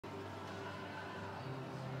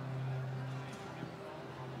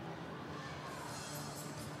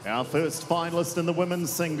Our first finalist in the women's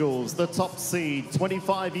singles, the top seed,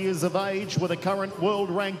 25 years of age with a current world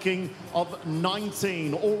ranking of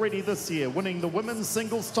 19, already this year winning the women's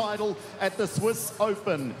singles title at the Swiss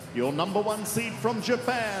Open. Your #1 seed from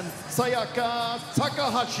Japan, Sayaka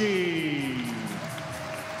Takahashi.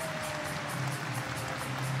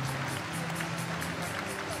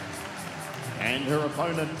 And her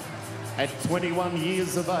opponent, at 21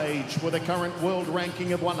 years of age, with a current world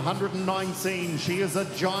ranking of 119, she is a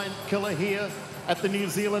giant killer here at the New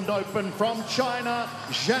Zealand Open from China,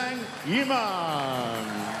 ZHANG Yiman.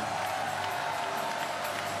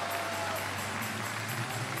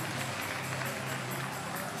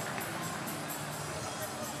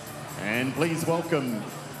 And please welcome,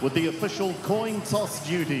 with the official coin toss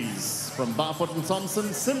duties from Barfoot and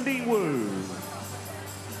Thompson, Cindy Wu.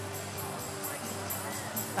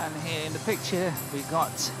 And here in the picture, we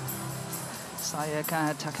got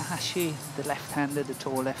Sayaka Takahashi, the left-hander, the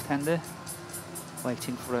tall left-hander,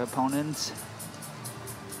 waiting for her opponent.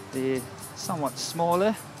 The somewhat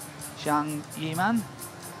smaller ZHANG Yiman.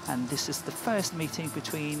 And this is the first meeting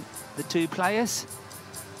between the two players.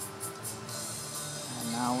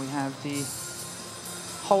 And now we have the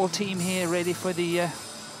whole team here ready for the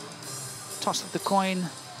toss of the coin,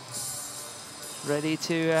 ready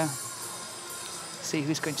to see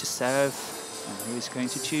who's going to serve and who's going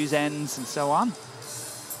to choose ends and so on.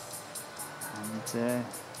 And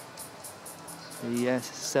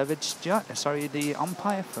the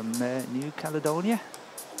umpire from New Caledonia,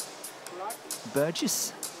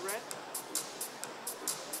 Burgess,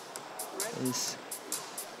 is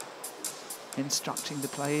instructing the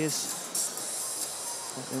players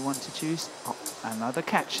what they want to choose. Oh, another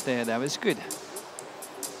catch there, that was good.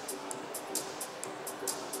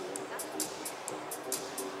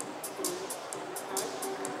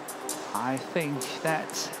 I think that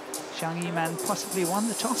ZHANG Yiman possibly won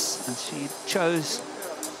the toss, and she chose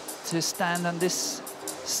to stand on this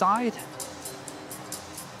side.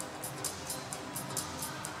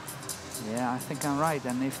 Yeah, I think I'm right,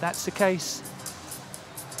 and if that's the case,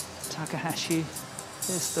 Takahashi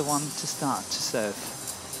is the one to start to serve.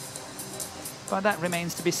 But that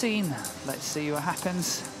remains to be seen. Let's see what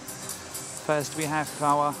happens. First, we have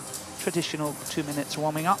our traditional 2 minutes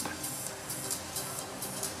warming up.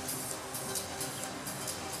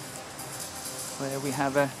 Where we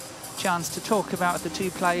have a chance to talk about the two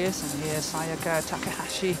players. And here Sayaka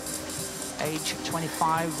Takahashi, age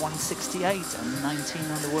 25, 168 and 19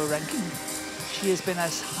 on the world ranking. She has been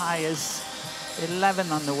as high as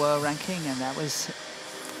 11 on the world ranking, and that was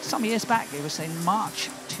some years back. It was in March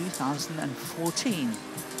 2014.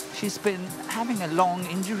 She's been having a long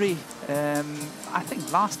injury, I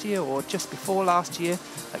think last year or just before last year,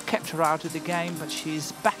 that kept her out of the game, but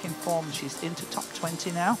she's back in form. She's into top 20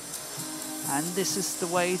 now. And this is the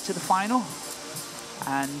way to the final.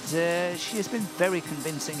 And she has been very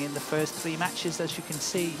convincing in the first 3 matches, as you can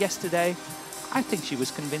see. Yesterday, I think she was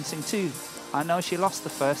convincing too. I know she lost the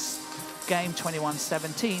first game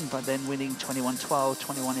 21-17, but then winning 21-12,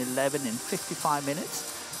 21-11 in 55 minutes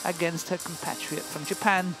against her compatriot from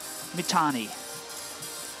Japan, Mitani.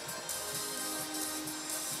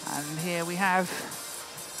 And here we have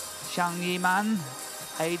ZHANG Yiman,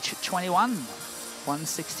 age 21,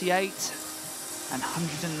 168 and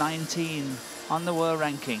 119 on the world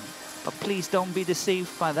ranking. But please don't be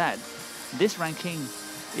deceived by that. This ranking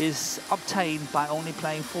is obtained by only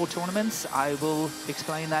playing 4 tournaments. I will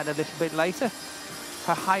explain that a little bit later.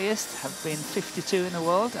 Her highest have been 52 in the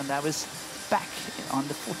world, and that was back on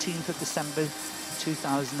the 14th of December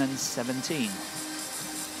 2017.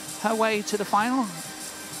 Her way to the final,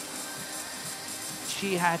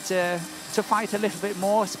 she had to fight a little bit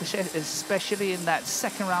more, especially in that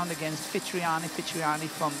second round against Fitriani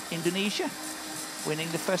from Indonesia, winning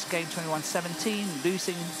the first game 21-17,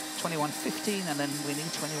 losing 21-15, and then winning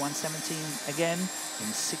 21-17 again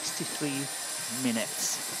in 63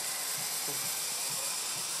 minutes.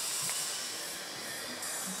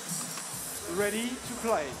 Ready to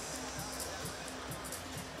play.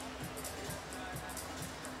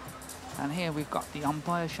 And here we've got the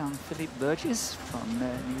umpire, Jean-Philippe Burgess from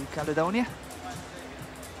New Caledonia.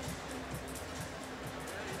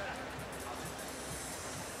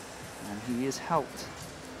 And he is helped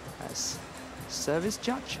as service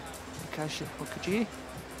judge, Ikashi Okuji.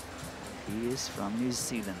 He is from New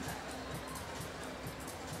Zealand.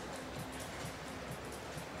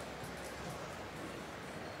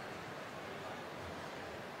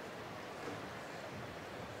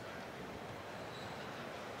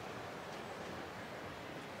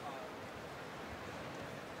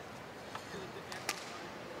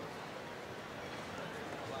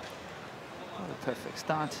 perfect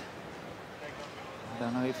start. I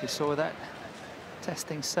don't know if you saw that.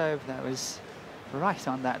 Testing serve, that was right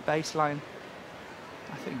on that baseline.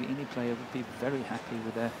 I think any player would be very happy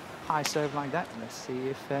with a high serve like that. Let's see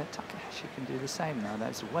if Takahashi can do the same now.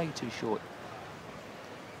 That's way too short.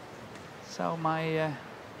 So my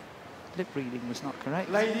lip reading was not correct.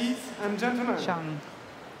 Ladies and gentlemen, ZHANG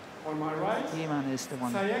on my right, Yiman is the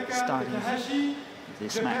one Sayaka starting TAKAHAShi,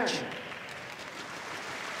 this Japan. match.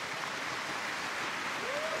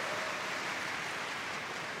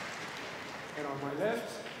 And on my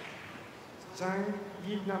left, ZHANG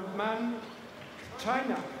Yiman,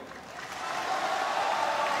 China.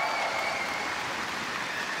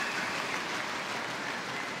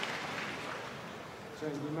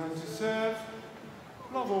 ZHANG Yiman to serve,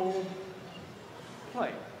 love all,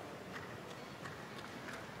 play.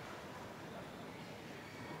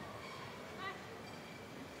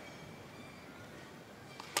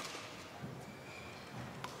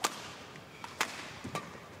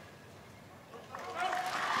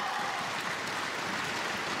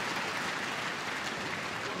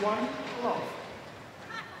 One love.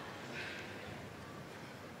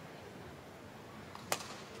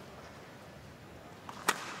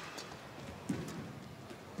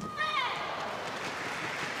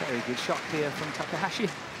 Very good shot here from Takahashi.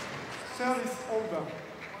 Service over.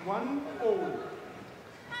 1-all.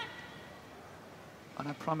 And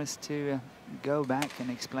I promised to go back and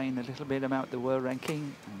explain a little bit about the world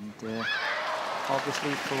ranking, and obviously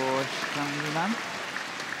for ZHANG Yiman.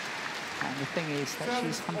 And the thing is that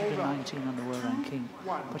she's 119 on the world ranking,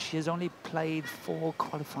 but she has only played 4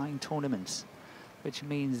 qualifying tournaments, which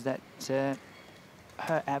means that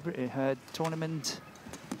her tournament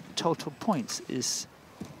total points is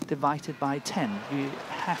divided by 10. You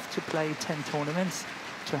have to play 10 tournaments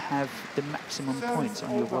to have the maximum points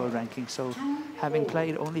on your world ranking. So having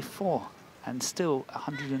played only 4 and still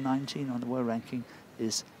 119 on the world ranking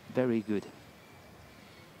is very good.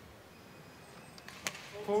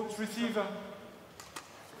 Foot receiver.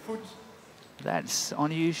 Foot. That's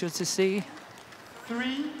unusual to see.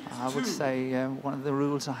 3-2. I would say one of the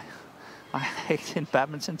rules I hate in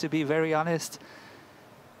badminton, to be very honest.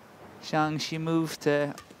 ZHANG, she moved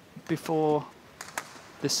before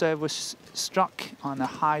the serve was struck on a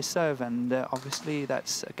high serve, and obviously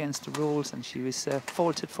that's against the rules, and she was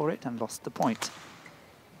faulted for it and lost the point.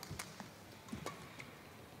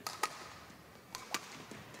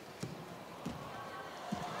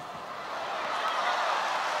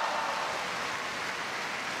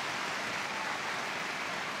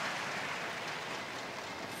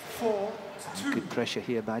 Good pressure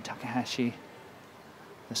here by Takahashi.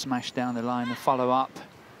 The smash down the line, the follow-up,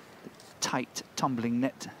 tight tumbling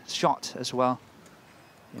net shot as well.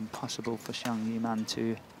 Impossible for ZHANG Yiman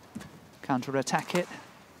to counter-attack it.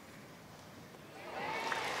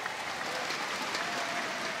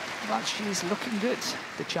 But she's looking good,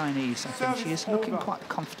 the Chinese. I think she is looking quite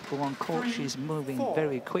comfortable on court. She's moving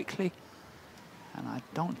very quickly, and I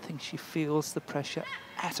don't think she feels the pressure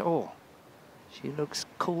at all. She looks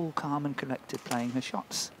cool, calm and collected playing her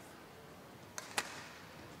shots.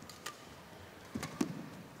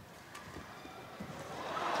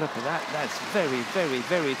 Look at that, that's very, very,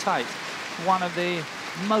 very tight. One of the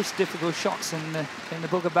most difficult shots in the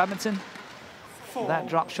book of badminton. That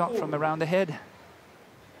drop shot from around the head.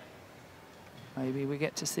 Maybe we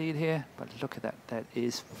get to see it here, but look at that, that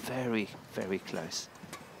is very, very close.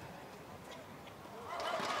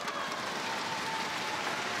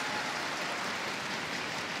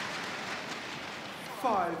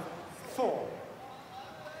 Five, 4.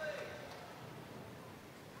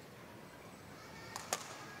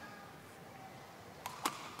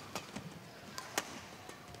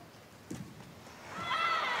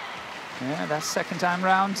 Yeah, that's second time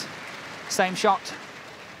round. Same shot.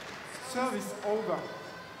 Service over.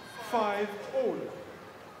 5-all.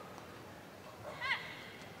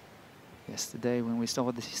 Yesterday when we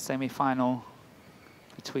saw the semi-final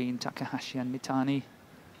between Takahashi and Mitani,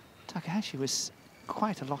 Takahashi was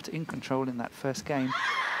quite a lot in control in that first game,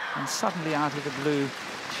 and suddenly out of the blue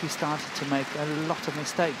she started to make a lot of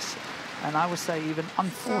mistakes, and I would say even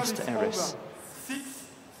unforced errors.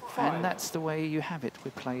 6-5. And that's the way you have it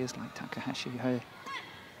with players like Takahashi.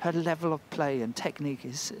 Her level of play and technique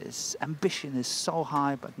is ambition is so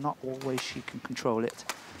high, but not always she can control it,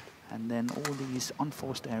 and then all these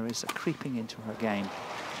unforced errors are creeping into her game.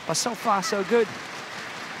 But so far so good.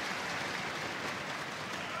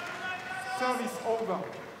 Service over.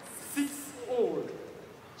 6-all.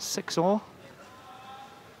 6-all.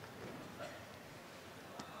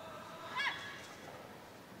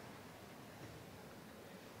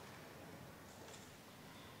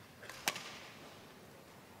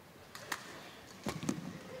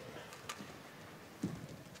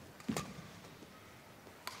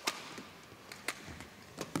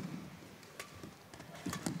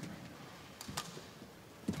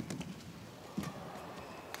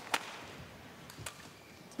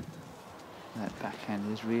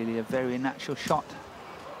 And it's really a very natural shot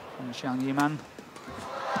from ZHANG Yiman.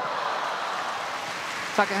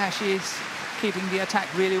 Takahashi is keeping the attack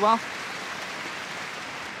really well.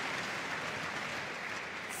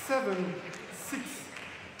 7-6.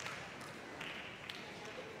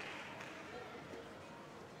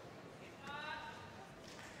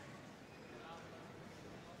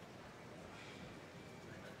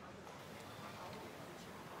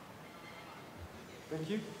 Thank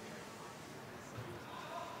you.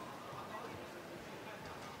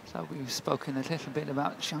 So we've spoken a little bit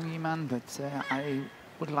about ZHANG Yiman, but I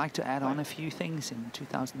would like to add on a few things. In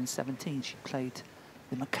 2017, she played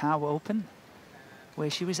the Macau Open, where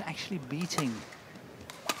she was actually beating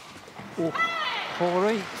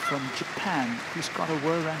Hori from Japan, who's got a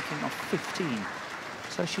world ranking of 15.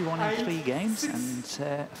 So she won in 3 games, and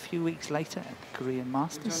a few weeks later at the Korean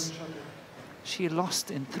Masters, she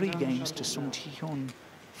lost in 3 games to Sung Ji-hyun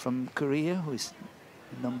from Korea, who is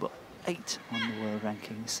number 8 on the world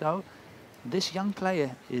ranking. So this young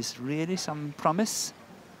player is really some promise.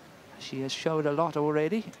 She has showed a lot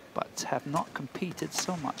already, but have not competed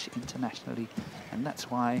so much internationally. And that's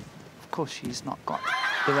why, of course, she's not got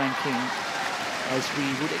the ranking as we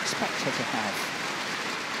would expect her to have.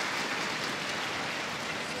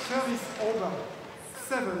 Service over.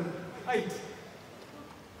 7-8.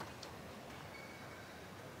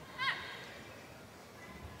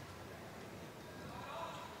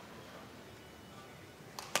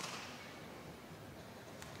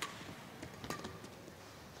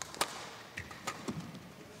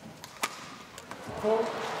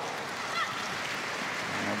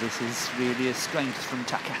 This is really a strength from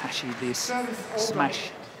Takahashi, this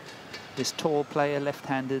smash. This tall player,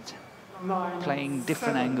 left-handed, playing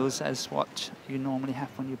different angles as what you normally have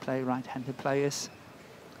when you play right-handed players.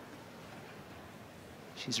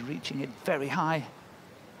 She's reaching it very high.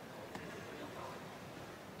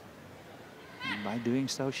 And by doing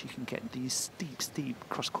so, she can get these steep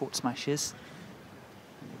cross-court smashes.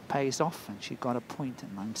 It pays off, and she got a point at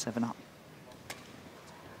 9-7 up.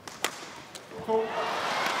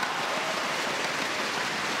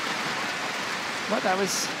 But that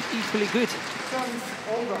was equally good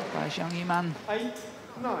by ZHANG Yiman.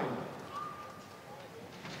 8-9.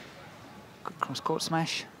 Good cross-court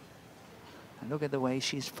smash. And look at the way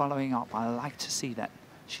she's following up. I like to see that.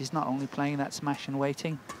 She's not only playing that smash and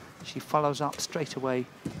waiting, she follows up straight away.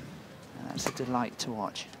 And that's a delight to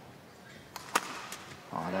watch.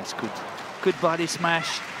 Oh, that's good. Good body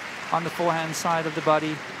smash on the forehand side of the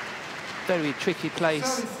body. Very tricky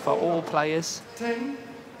place for all players. 10-8.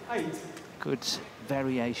 Good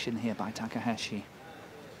variation here by Takahashi.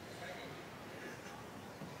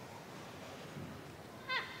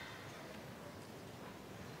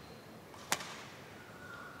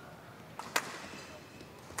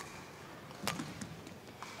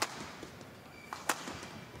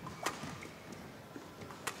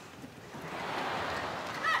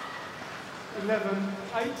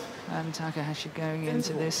 And Takahashi going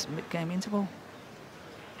into this mid-game interval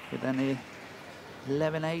with an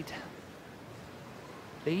 11-8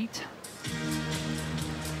 lead.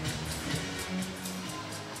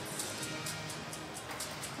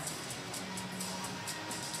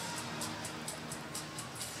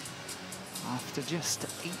 After just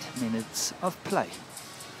 8 minutes of play.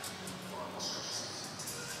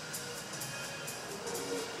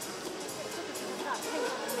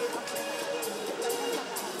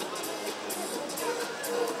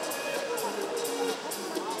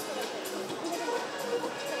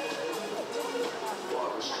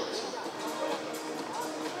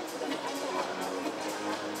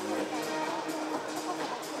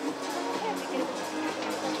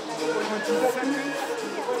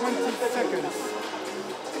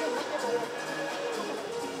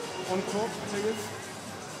 On court, players.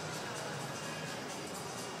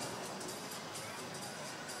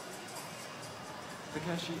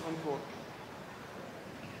 Takahashi on court.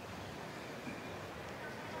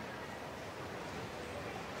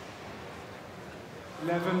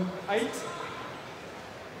 Eleven, 8.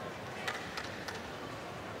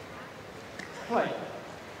 Play.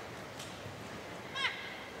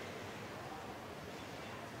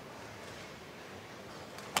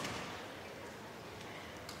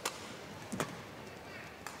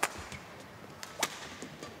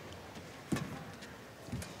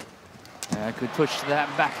 Good push to that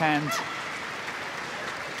backhand.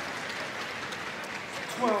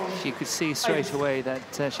 12. She could see straight away that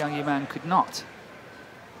ZHANG Yiman could not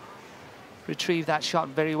retrieve that shot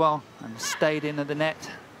very well and stayed into the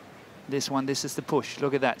net. This is the push.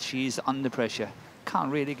 Look at that. She's under pressure.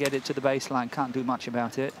 Can't really get it to the baseline. Can't do much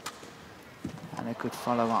about it. And a good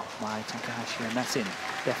follow-up by Takahashi, and that's in,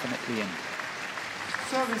 definitely in.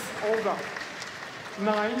 Service over.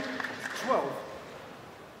 9-12.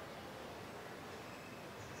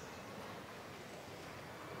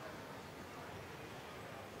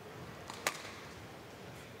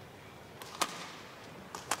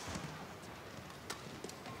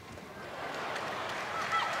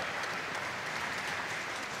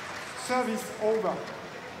 Service over.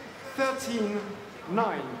 13-9.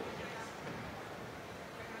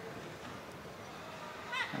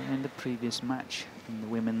 And in the previous match, in the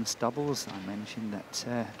women's doubles, I mentioned that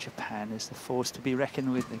Japan is the force to be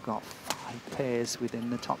reckoned with. They've got 5 pairs within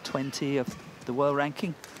the top 20 of the world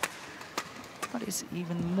ranking. But it's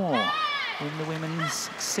even more in the women's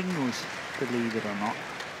singles, believe it or not.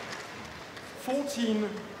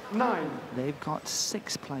 14-9. They've got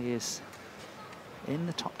 6 players in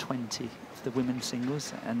the top 20 of the women's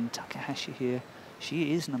singles, and Takahashi here,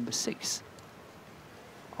 she is number 6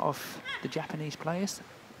 of the Japanese players,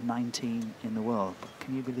 19 in the world. But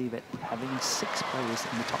can you believe it, having 6 players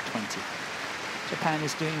in the top 20? Japan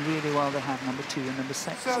is doing really well. They have number 2 and number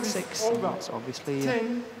 6. And that's obviously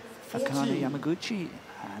Akane Yamaguchi,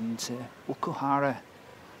 and Okuhara,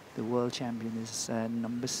 the world champion, is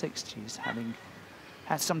number 6. She's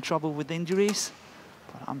had some trouble with injuries,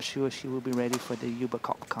 but I'm sure she will be ready for the Yuba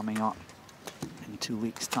Cup coming up in 2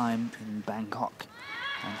 weeks' time in Bangkok.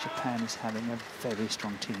 And Japan is having a very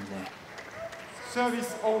strong team there.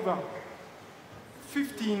 Service over.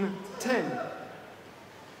 15-10.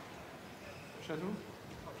 Shadow,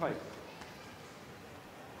 play.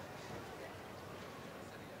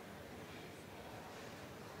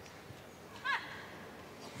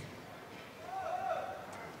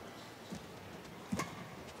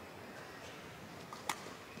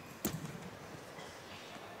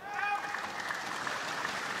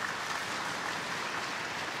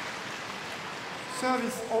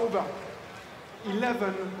 Service over.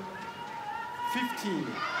 11-15.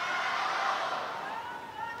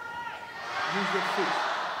 Use your foot.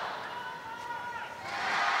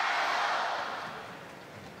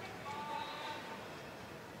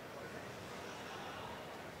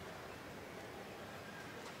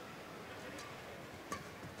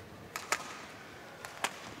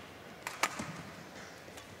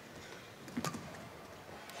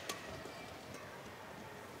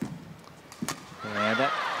 Yeah,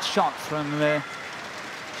 that shot from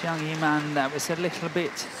ZHANG Yiman, that was a little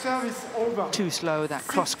bit too slow. That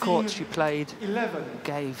cross court she played 11.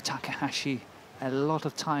 Gave Takahashi a lot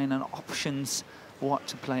of time and options what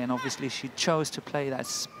to play, and obviously she chose to play that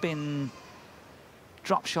spin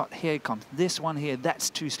drop shot. Here it comes. This one here, that's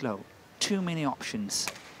too slow. Too many options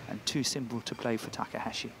and too simple to play for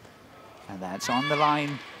Takahashi. And that's on the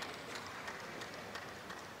line.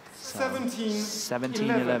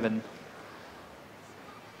 17-11.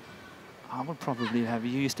 I would probably have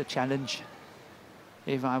used a challenge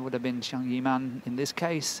if I would have been ZHANG Yiman in this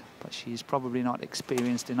case, but she's probably not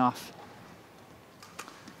experienced enough.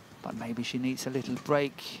 But maybe she needs a little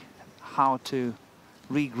break, how to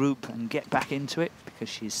regroup and get back into it, because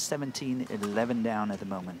she's 17-11 down at the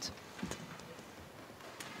moment.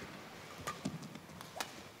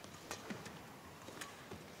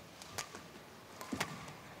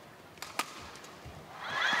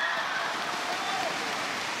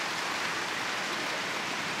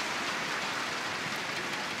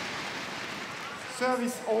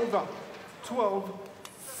 Service over.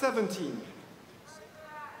 12-17.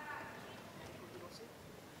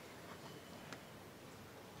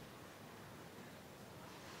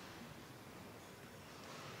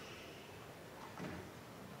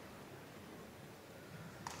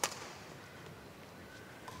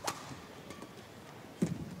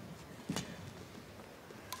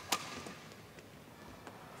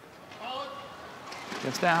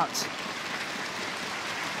 Just out.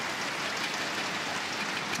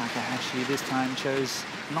 Takahashi this time chose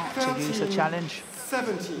not to use a challenge.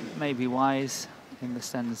 17. Maybe wise in the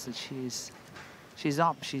sense that she's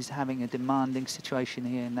up, she's having a demanding situation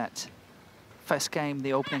here in that first game,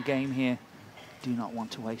 the opening game here. Do not want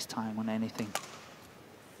to waste time on anything.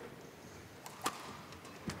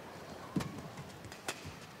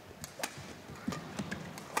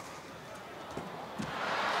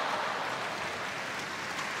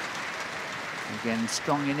 Again,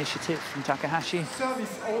 strong initiative from Takahashi.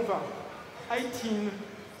 Service over.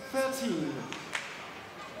 18-13.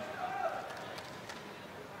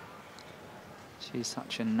 She's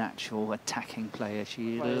such a natural attacking player.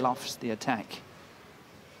 She loves the attack.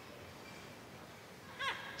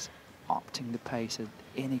 She's opting the pace at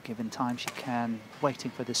any given time she can, waiting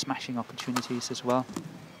for the smashing opportunities as well.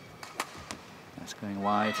 That's going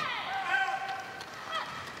wide.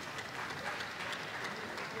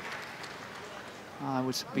 I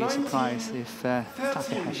would be surprised if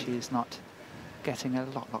Takahashi is not getting a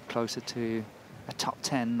lot closer to a top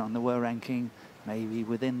 10 on the world ranking, maybe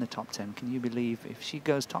within the top 10. Can you believe if she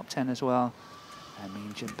goes top 10 as well? I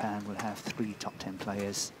mean, Japan will have 3 top 10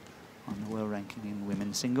 players on the world ranking in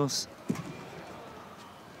women's singles.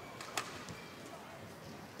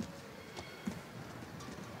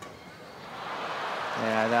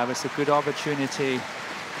 Yeah, that was a good opportunity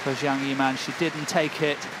for ZHANG Yiman. She didn't take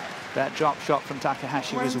it. That drop shot from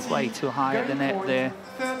Takahashi was way too high at the net there.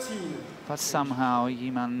 13. But somehow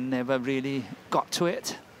Yiman never really got to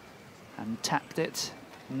it and tapped it.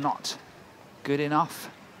 Not good enough,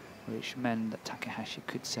 which meant that Takahashi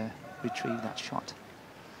could retrieve that shot.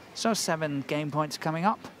 So 7 game points coming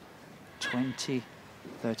up. 20-13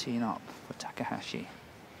 up for Takahashi.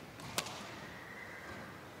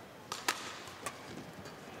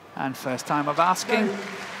 And first time of asking.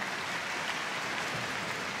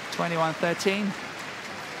 21-13.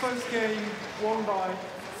 First game won by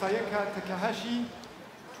Sayaka Takahashi,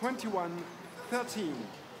 21-13.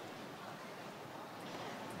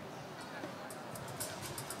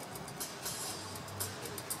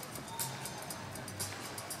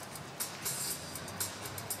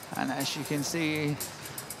 And as you can see,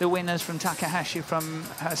 the winners from Takahashi from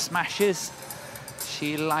her smashes.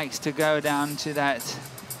 She likes to go down to that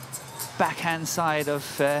backhand side of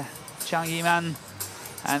ZHANG Yiman,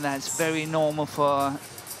 and that's very normal for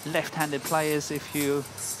left-handed players. If you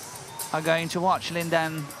are going to watch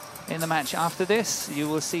Lindan in the match after this, you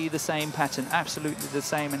will see the same pattern, absolutely the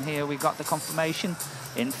same. And here we got the confirmation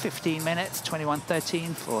in 15 minutes,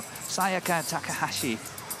 21-13 for Sayaka Takahashi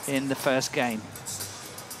in the first game.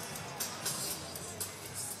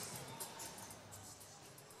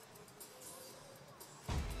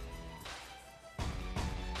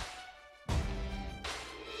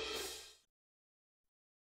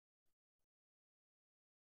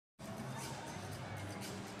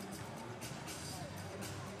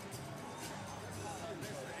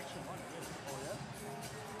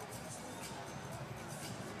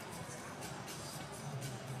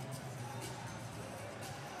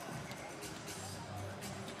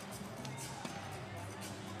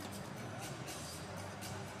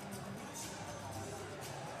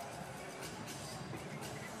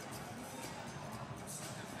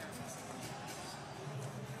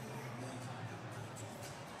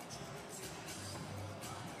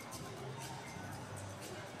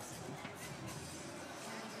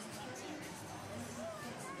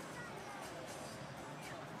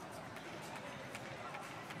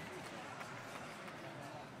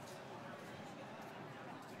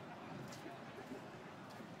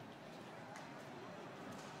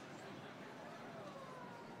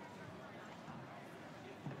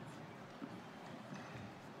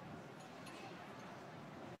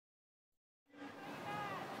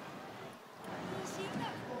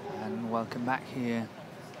 Welcome back here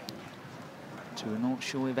to a North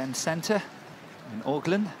Shore Event Centre in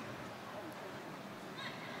Auckland,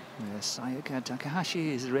 where Sayaka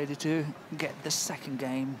Takahashi is ready to get the second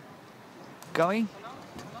game going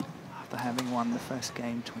after having won the first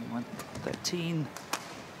game 21-13.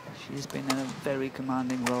 She's been in a very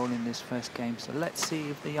commanding role in this first game, so let's see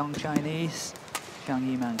if the young Chinese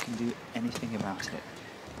ZHANG Yiman can do anything about it.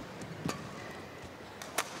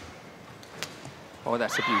 Oh,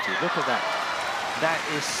 that's a beauty. Look at that. That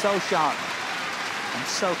is so sharp and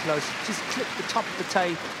so close. Just clipped the top of the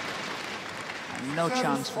tape. And no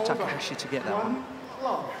chance for Takahashi to get that one.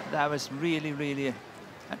 That was really, really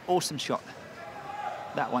an awesome shot.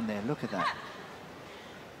 That one there, look at that.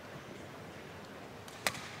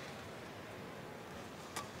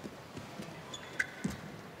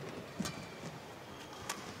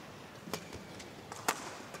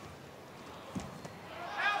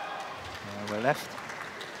 We're left.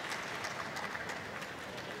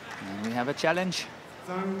 And we have a challenge.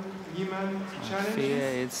 ZHANG Yiman I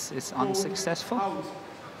fear it's unsuccessful. Out.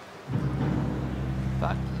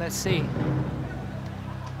 But let's see.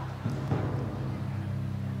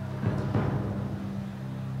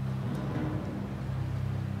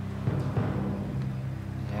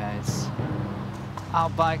 Yeah, it's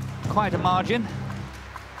out by quite a margin.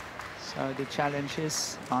 So the challenge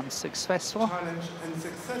is unsuccessful. Challenge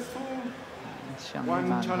unsuccessful. ZHANG One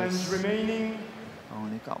Yiman challenge has remaining.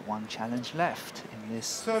 only got one challenge left in this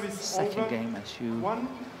Service second over. game, as you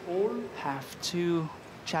 1-all. have 2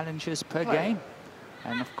 challenges per Play. game.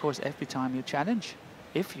 And of course, every time you challenge,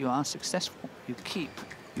 if you are successful, you keep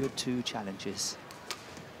your 2 challenges.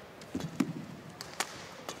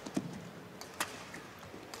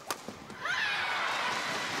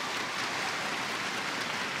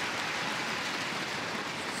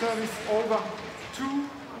 Service over.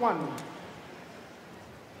 2-1.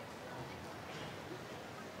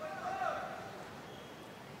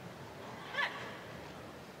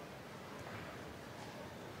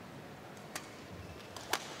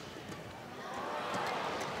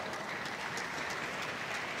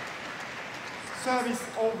 Service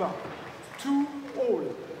over.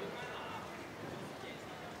 2-all.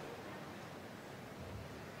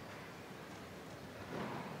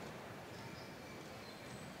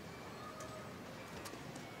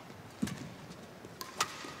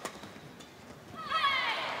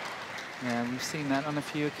 Yeah, we've seen that on a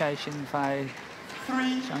few occasions by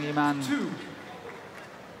 3-2. ZHANG Yiman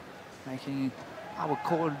making, I would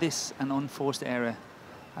call this an unforced error.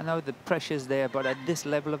 I know the pressure's there, but at this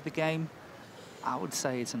level of the game, I would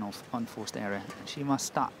say it's an unforced error. She must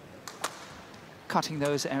start cutting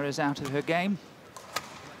those errors out of her game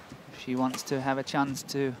if she wants to have a chance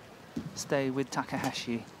to stay with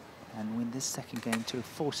Takahashi and win this second game, to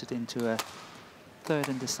force it into a third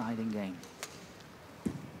and deciding game.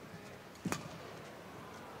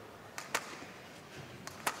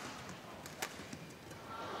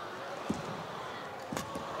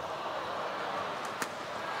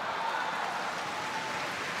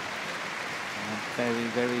 Very,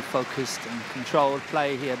 very focused and controlled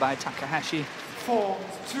play here by Takahashi.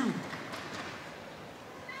 4-2.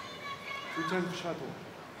 Return to shuttle.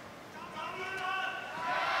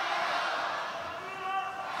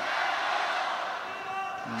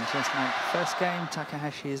 And just like the first game,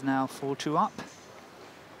 Takahashi is now 4-2 up.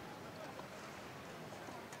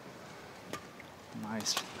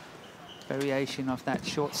 Nice variation of that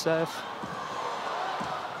short serve.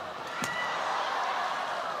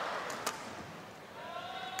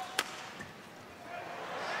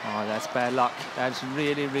 Oh, that's bad luck. That's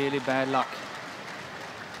really, really bad luck.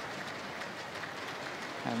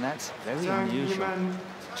 And that's very unusual.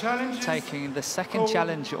 Taking the second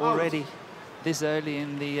challenge already this early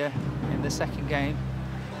in the second game.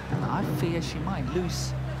 And I fear she might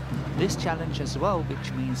lose this challenge as well,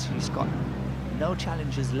 which means she's got no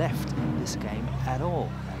challenges left in this game at all.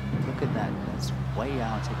 And look at that, that's way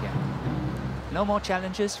out again. No more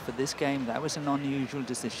challenges for this game. That was an unusual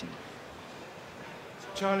decision.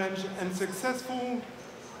 Challenge unsuccessful.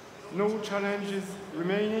 No challenges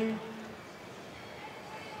remaining.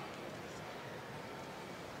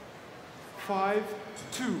 5-2.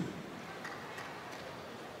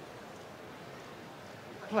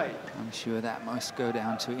 Play. I'm sure that must go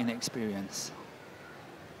down to inexperience.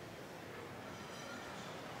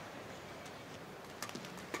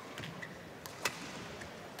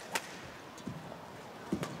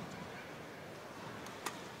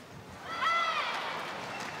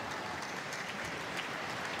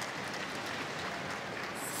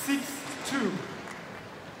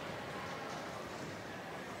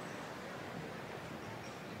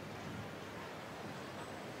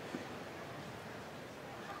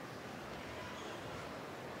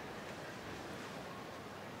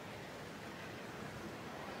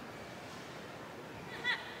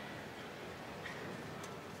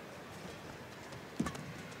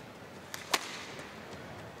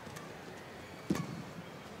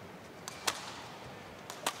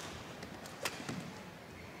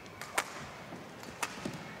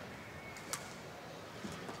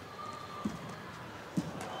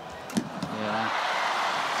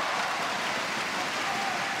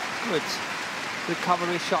 Good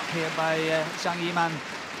recovery shot here by ZHANG Yiman,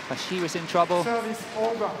 but she was in trouble. Service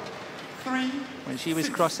over. 3-6. When she was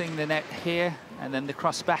crossing the net here and then the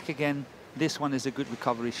cross back again, this one is a good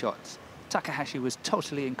recovery shot. Takahashi was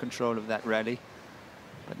totally in control of that rally,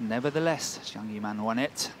 but nevertheless, ZHANG Yiman won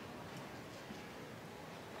it.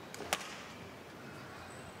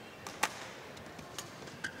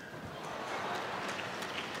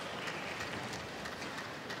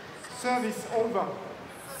 Service over.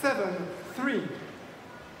 7-3.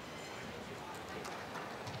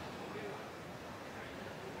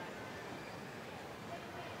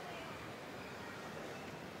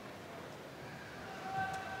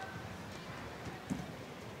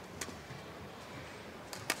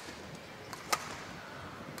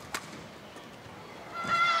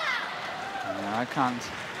 I can't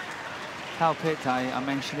help it. I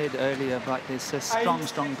mentioned it earlier, but there's a strong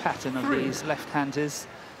pattern of these left-handers,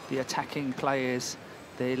 the attacking players.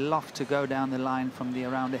 They love to go down the line from the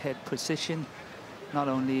around the head position. Not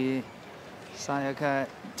only Sayaka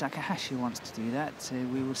Takahashi wants to do that,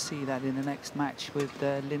 we will see that in the next match with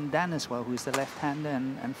Lin Dan as well, who's the left-hander,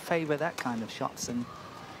 and favour that kind of shots. And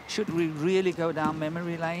should we really go down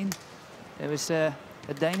memory lane, there was a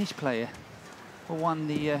Danish player who won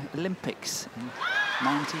the Olympics in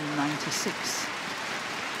 1996.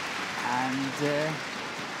 And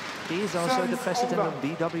he is also the president of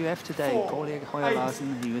BWF today, Paulie Hoyer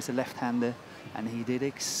Larsen. He was a left-hander, and he did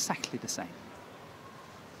exactly the same.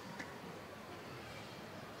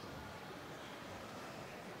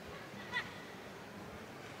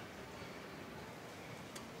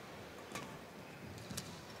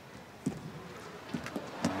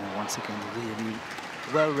 Once again, really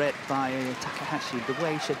well read by Takahashi, the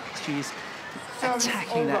way she's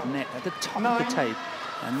attacking that net at the top of the tape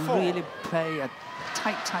and really play a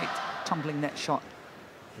tight tumbling net shot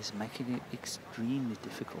is making it extremely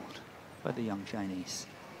difficult for the young Chinese.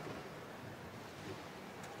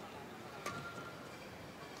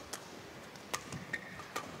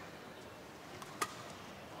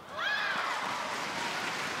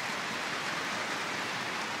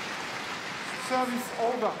 Service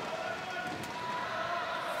over.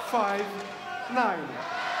 5-9.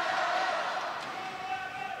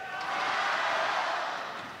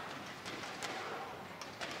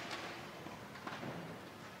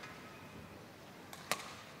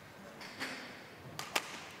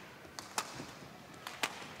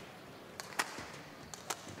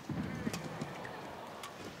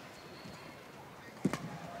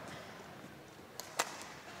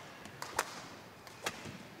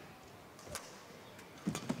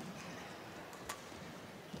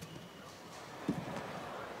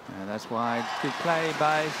 That's why good play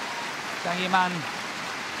by ZHANG Yiman.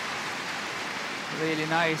 Really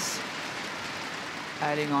nice.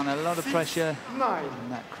 Adding on a lot of pressure on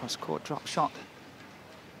that cross-court drop shot.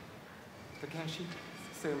 Takahashi,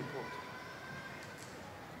 same court.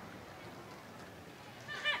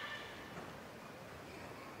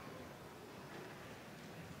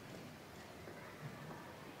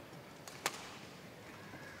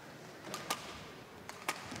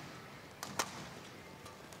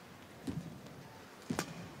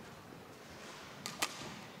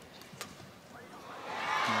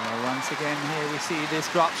 Once again, here we see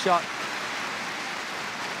this drop shot,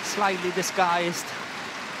 slightly disguised,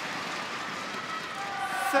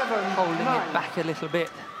 holding it back a little bit,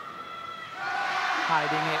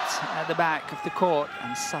 hiding it at the back of the court,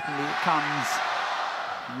 and suddenly it comes.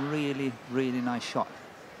 Really, really nice shot.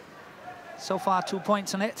 So far, 2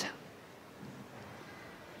 points on it,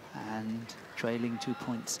 and trailing 2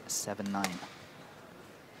 points, 7-9.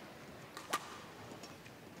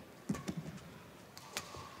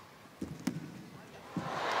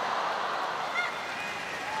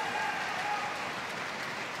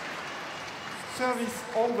 Service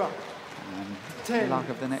over. And luck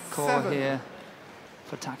of the net core here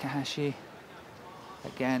for Takahashi.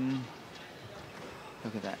 Again,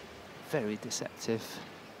 look at that, very deceptive.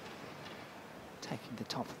 Taking the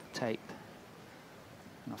top of the tape.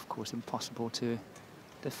 And of course, impossible to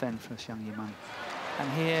defend for ZHANG Yiman.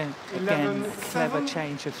 And here, again, a clever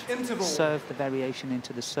change of serve, the variation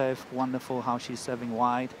into the serve. Wonderful how she's serving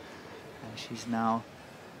wide. And she's now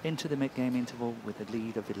into the mid-game interval with a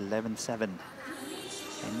lead of 11-7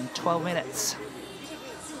 in 12 minutes.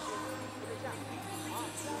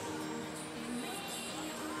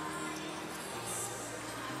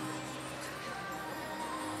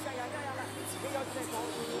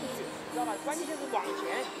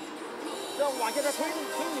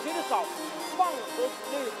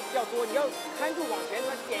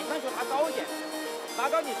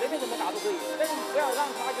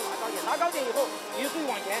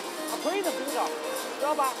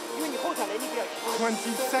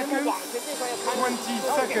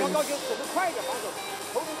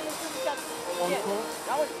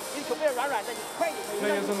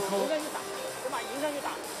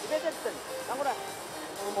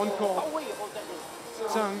 On court.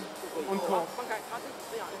 ZHANG on court.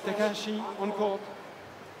 Takahashi on court.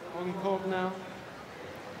 On court now.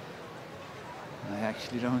 I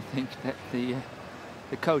actually don't think that the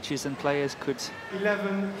coaches and players could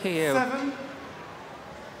hear,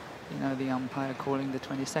 you know, the umpire calling the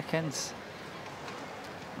 20 seconds.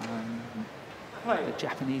 The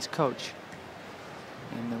Japanese coach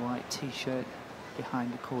in the white t-shirt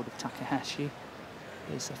behind the court of Takahashi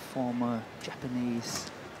is a former Japanese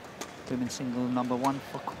women's single #1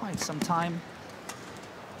 for quite some time.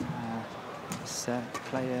 It's a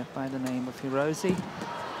player by the name of Hirose.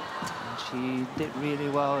 And she did really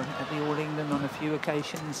well at the All England on a few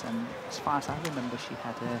occasions, and as far as I remember, she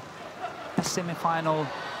had a semi-final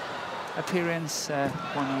appearance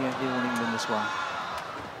one year at the All England as well.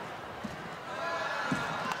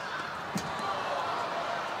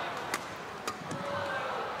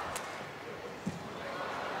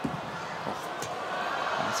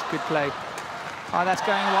 Good play. Oh, that's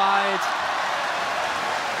going wide.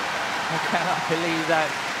 I cannot believe that.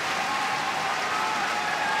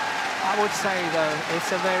 I would say, though,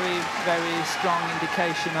 it's a very, very strong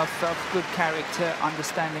indication of good character,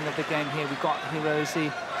 understanding of the game here. We've got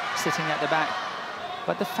Hirose sitting at the back.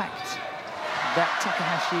 But the fact that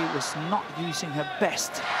Takahashi was not using her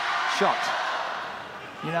best shot,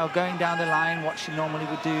 you know, going down the line, what she normally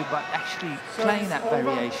would do, but actually playing that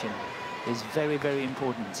variation is very, very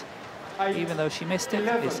important. Even though she missed it,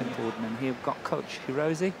 it's important. And here we've got Coach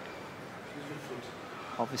Hirose,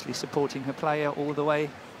 obviously supporting her player all the way,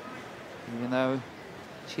 even though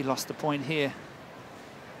she lost the point here.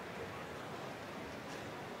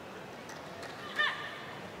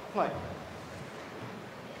 Play.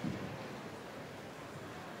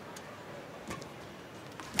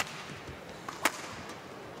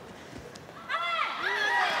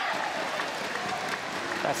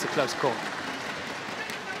 That's a close call.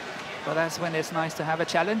 But that's when it's nice to have a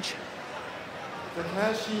challenge.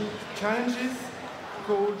 Takahashi challenges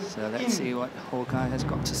called So let's see what Hawkeye has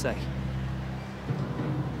got to say.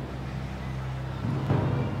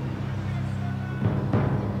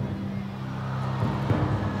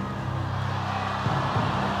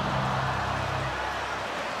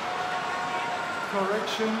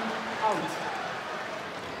 Correction out.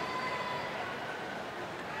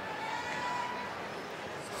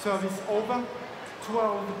 Service over.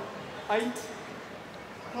 12-8.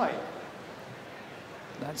 Play.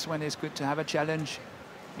 That's when it's good to have a challenge.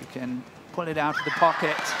 You can pull it out of the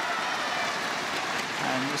pocket.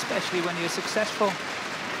 And especially when you're successful,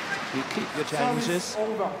 you keep your challenges. Service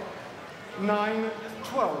over. 9-12.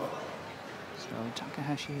 So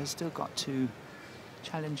Takahashi has still got 2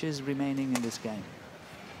 challenges remaining in this game.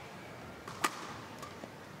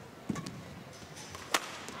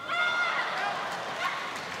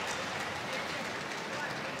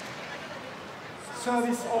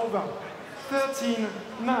 Service over. 13-9.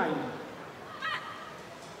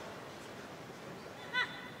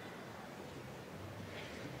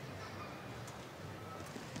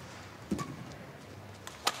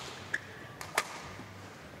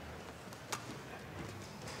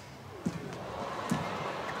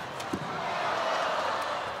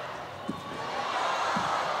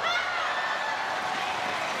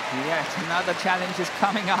 Yet another challenge is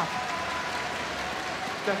coming up.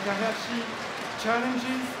 Takahashi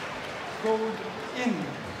challenges called in.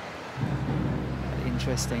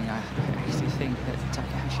 Interesting. I actually think that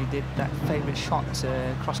Takahashi did that favourite shot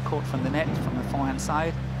cross-court from the net, from the forehand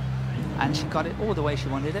side. And she got it all the way she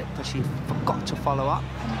wanted it, but she forgot to follow up.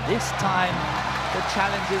 And this time, the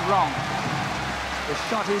challenge is wrong. The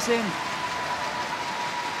shot is in.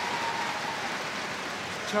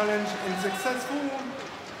 Challenge unsuccessful.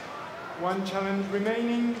 1 challenge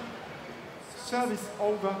remaining. Service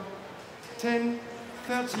over. 10-13.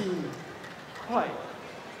 Play.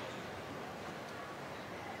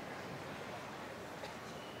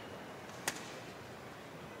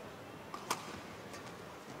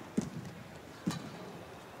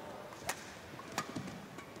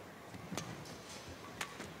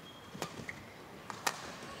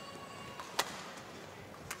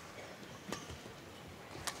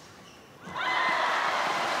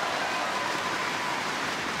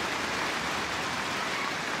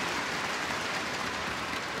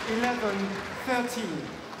 Eleven, 13.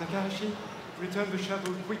 Takahashi, return the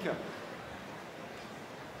shuttle quicker.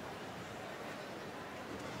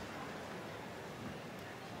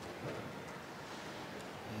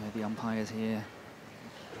 Yeah, the umpires here,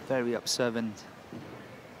 very observant,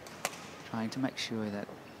 trying to make sure that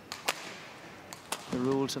the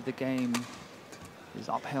rules of the game is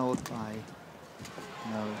upheld by,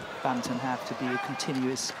 you know, badminton have to be a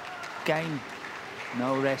continuous game.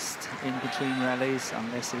 No rest in between rallies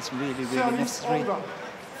unless it's really, really necessary.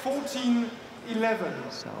 14-11.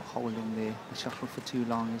 So holding the shuttle for too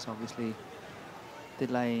long is obviously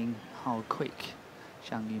delaying how quick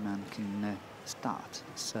ZHANG Yiman can start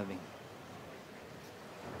serving.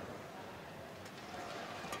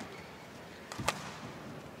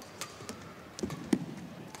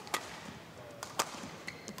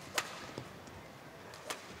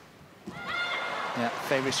 Yeah,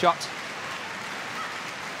 favourite shot.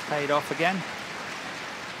 Paid off again.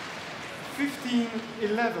 15-11.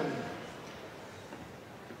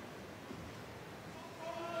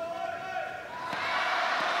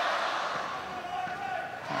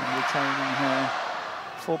 And retaining her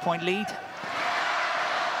 4-point lead.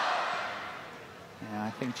 Yeah,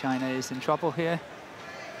 I think China is in trouble here.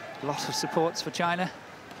 Lots of supports for China.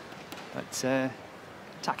 But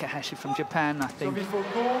Takahashi from Japan, I think,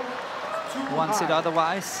 wants it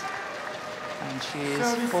otherwise. And she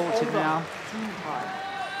is faulted now.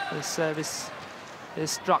 The service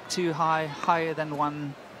is struck too high, higher than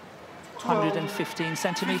 1 115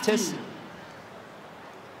 centimeters,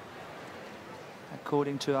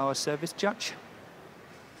 according to our service judge.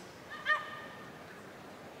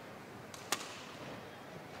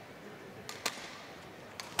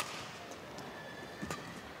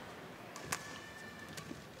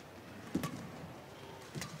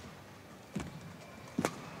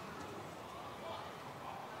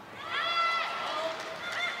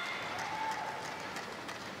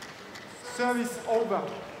 Service over.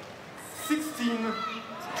 16-12.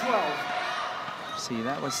 See,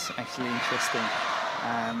 that was actually interesting.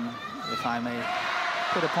 If I may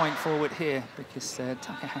put a point forward here, because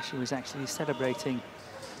Takahashi was actually celebrating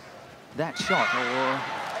that shot, or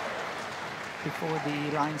before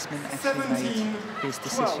the linesman actually made his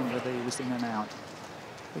decision whether he was in and out.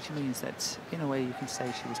 Which means that, in a way, you can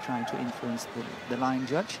say she was trying to influence the line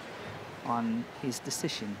judge on his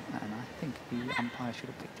decision, and I think the umpire should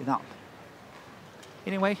have picked it up.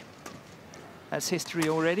 Anyway, that's history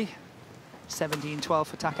already. 17-12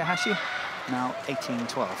 for Takahashi, now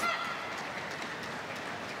 18-12.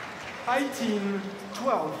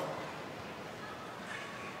 18-12.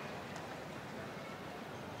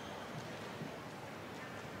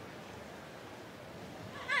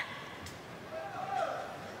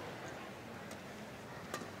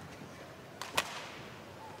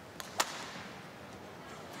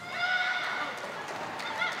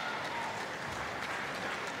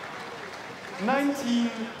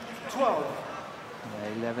 $19-12.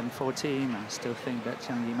 11-14. I still think that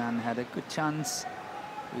ZHANG Yiman had a good chance.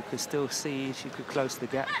 You could still see she could close the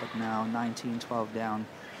gap, but now 19-12 down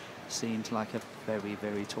seems like a very,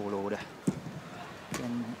 very tall order.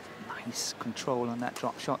 Again, nice control on that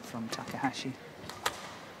drop shot from Takahashi.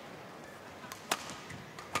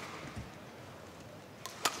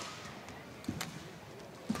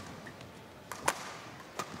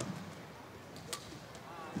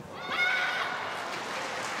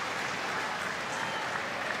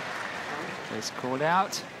 It's called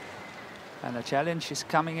out, and the challenge is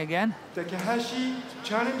coming again. Takahashi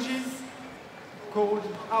challenges called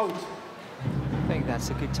out. I think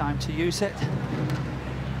that's a good time to use it.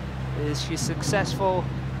 Is she successful,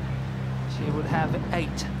 she would have 8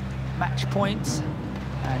 match points,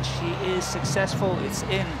 and she is successful. It's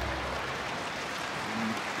in.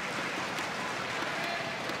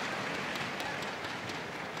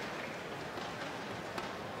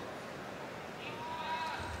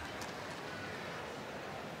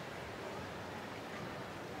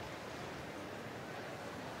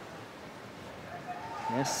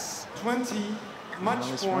 Yes. 20 match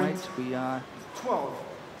point. Right. We are 12.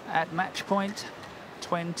 at match point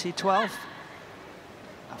 20-12.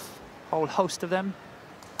 A whole host of them.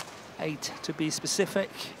 8 to be specific.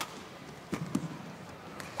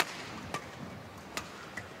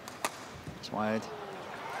 It's wide.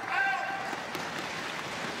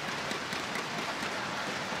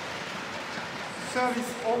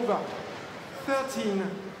 Service over.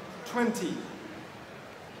 13-20.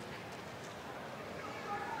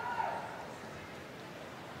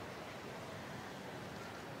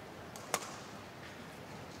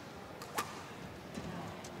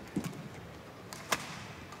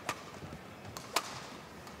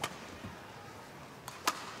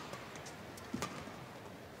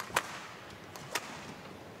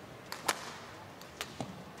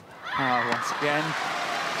 Once again,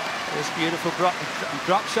 this beautiful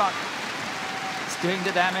drop shot. It's doing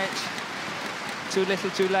the damage. Too little,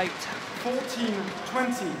 too late.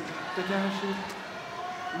 14-20. Takahashi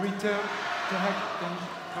return to have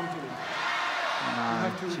company.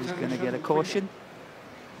 She's going to get a caution.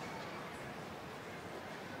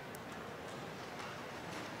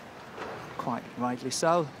 Quite rightly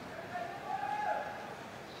so.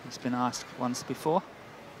 She's been asked once before.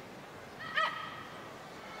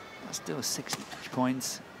 Still 6 match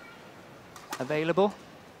points available.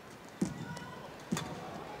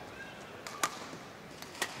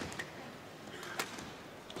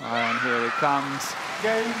 And here it comes.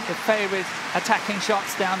 The favourite attacking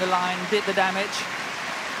shots down the line, did the damage.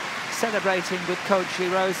 Celebrating with Coach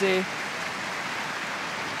Hirose.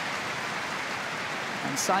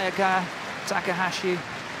 And Sayaka Takahashi,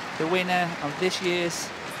 the winner of this year's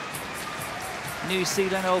New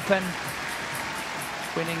Zealand Open,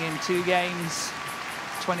 winning in 2 games,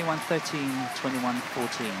 21-13,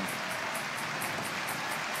 21-14.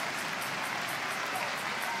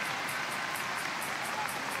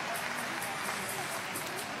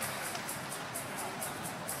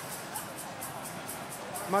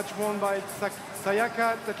 Match won by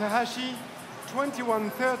Sayaka Takahashi,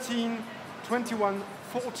 21-13,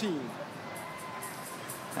 21-14.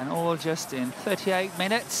 And all just in 38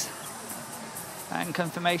 minutes. And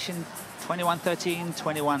confirmation 21-13,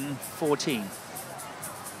 21-14.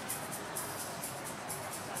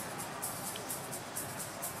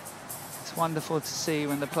 It's wonderful to see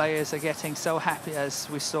when the players are getting so happy, as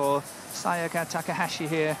we saw Sayaka Takahashi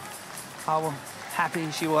here, how happy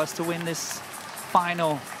she was to win this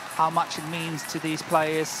final, how much it means to these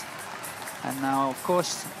players. And now, of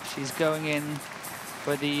course, she's going in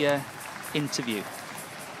for the interview.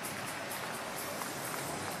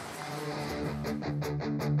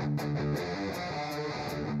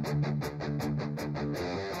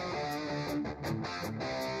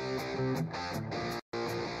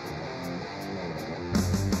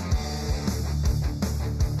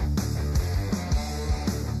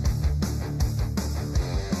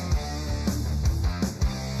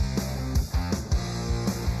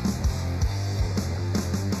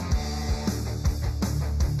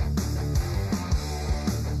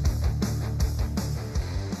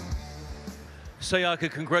 Sayaka,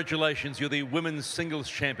 congratulations. You're the women's singles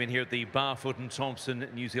champion here at the Barfoot and Thompson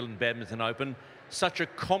New Zealand Badminton Open. Such a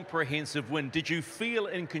comprehensive win. Did you feel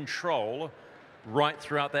in control right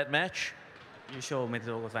throughout that match? 優勝おめで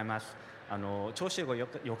とうございます。調子が良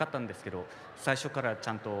かったんですけど、最初からち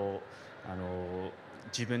ゃんと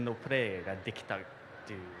自分のプレーができたん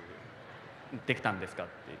ですかっ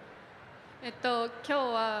て。今日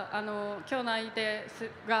は今日の相手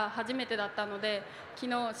が初めてだったので、昨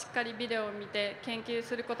日しっかりビデオを見て研究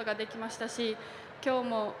することができましたし、今日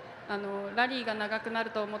もラリーが長くなる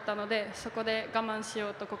と思ったので、そこで我慢しよ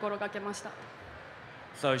うと心がけました。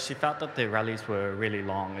So she felt that the rallies were really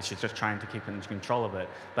long and she's just trying to keep in control of it.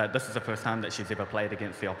 But this is the first time that she's ever played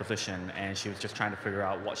against the opposition, and she was just trying to figure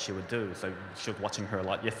out what she would do. So she was watching her a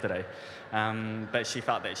lot yesterday. But she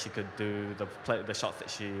felt that she could do the shots that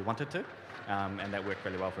she wanted to, and that worked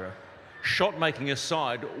really well for her. Shot making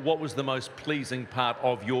aside, what was the most pleasing part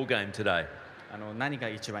of your game today? 何が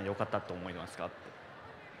一番良かったと思いますか？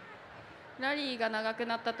ラリーが長く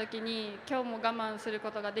なった時に今日も我慢するこ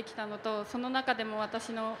とができたのと、その中でも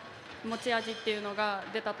私の持ち味っていうのが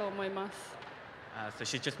出たと思います。So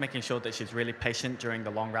she's just making sure that she's really patient during the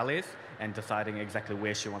long rallies and deciding exactly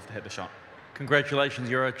where she wants to hit the shot. Congratulations,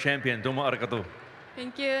 you're a champion. Domo arigato.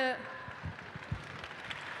 Thank you.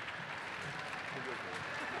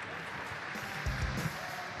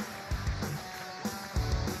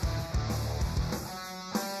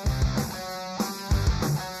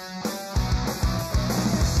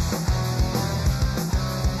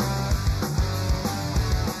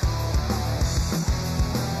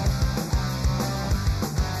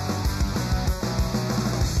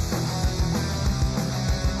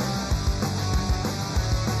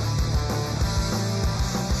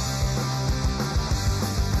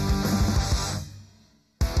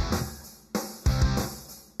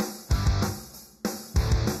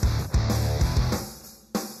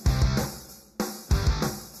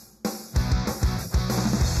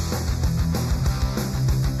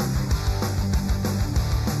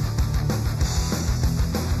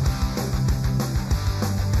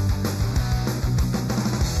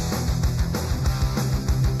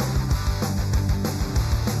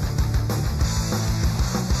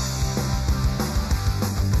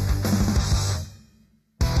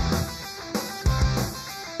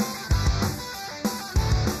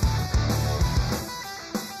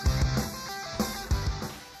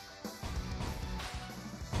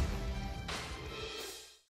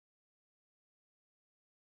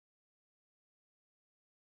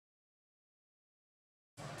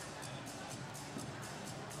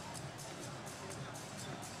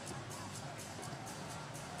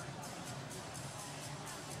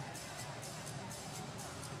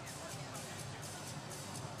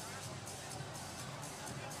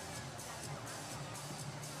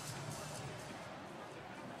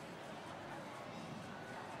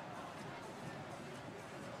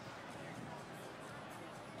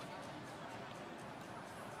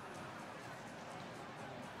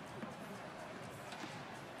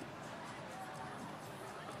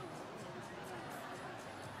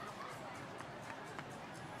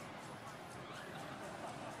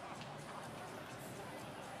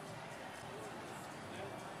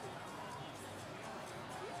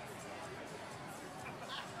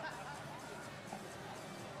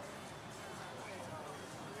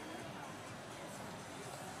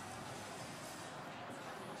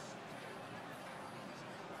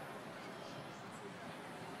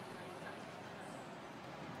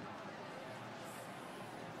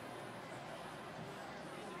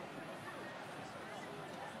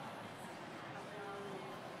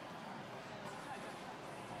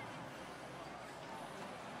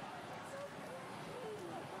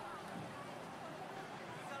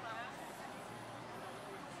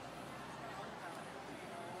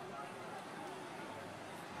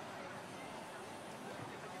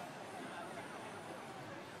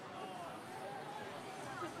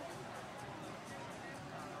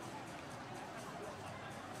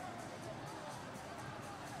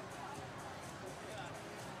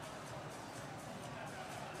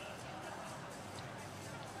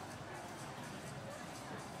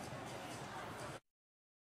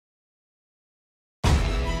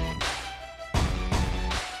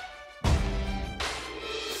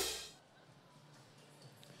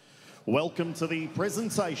 Welcome to the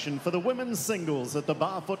presentation for the women's singles at the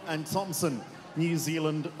Barfoot and Thompson New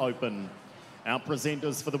Zealand Open. Our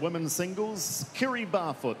presenters for the women's singles, Kiri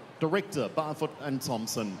Barfoot, Director, Barfoot and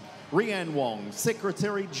Thompson. Rianne Wong,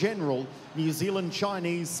 Secretary General, New Zealand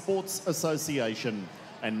Chinese Sports Association.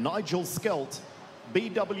 And Nigel Skelt,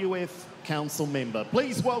 BWF Council Member.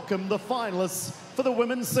 Please welcome the finalists for the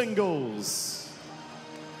women's singles.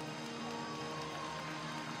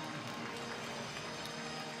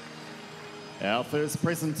 Our first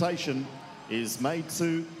presentation is made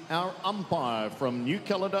to our umpire from New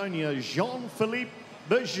Caledonia, Jean-Philippe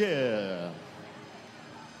Berger.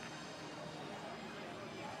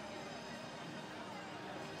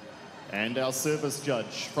 And our service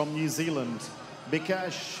judge from New Zealand,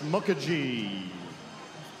 Bikash Mukherjee.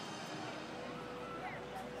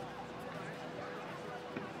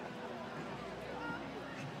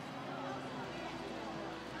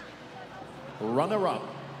 Runner-up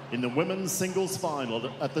in the women's singles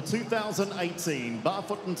final at the 2018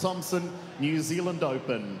 Barfoot and Thompson New Zealand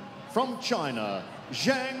Open. From China,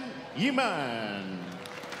 ZHANG Yiman.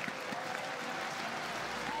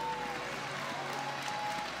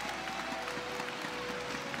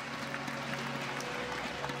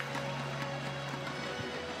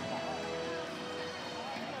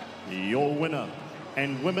 Your winner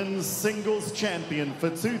and women's singles champion for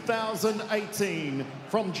 2018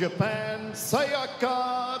 from Japan,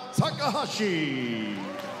 Sayaka Takahashi.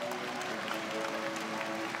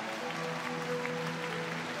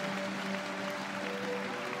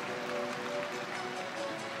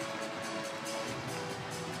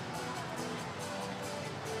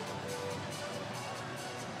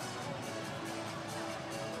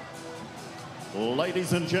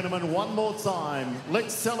 Ladies and gentlemen, one more time,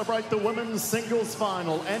 let's celebrate the women's singles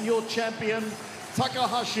final and your champion,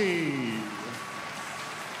 Takahashi.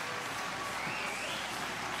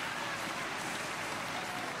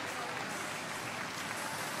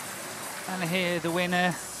 And here the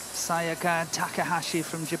winner, Sayaka Takahashi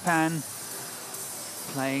from Japan,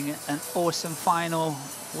 playing an awesome final,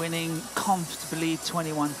 winning comfortably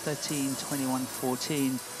 21-13,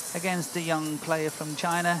 21-14 against the young player from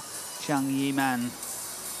China, ZHANG Yiman.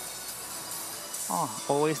 Oh,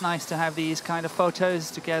 always nice to have these kind of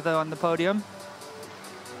photos together on the podium.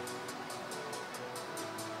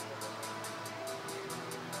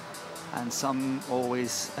 And some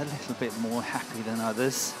always a little bit more happy than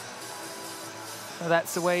others. So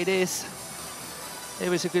that's the way it is. It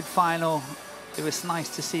was a good final. It was nice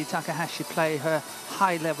to see Takahashi play her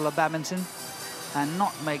high level of badminton and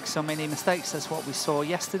not make so many mistakes as what we saw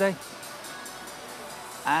yesterday.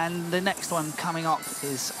 And the next one coming up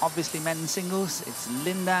is obviously men's singles. It's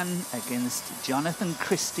Lindan against Jonathan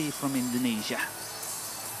Christie from Indonesia.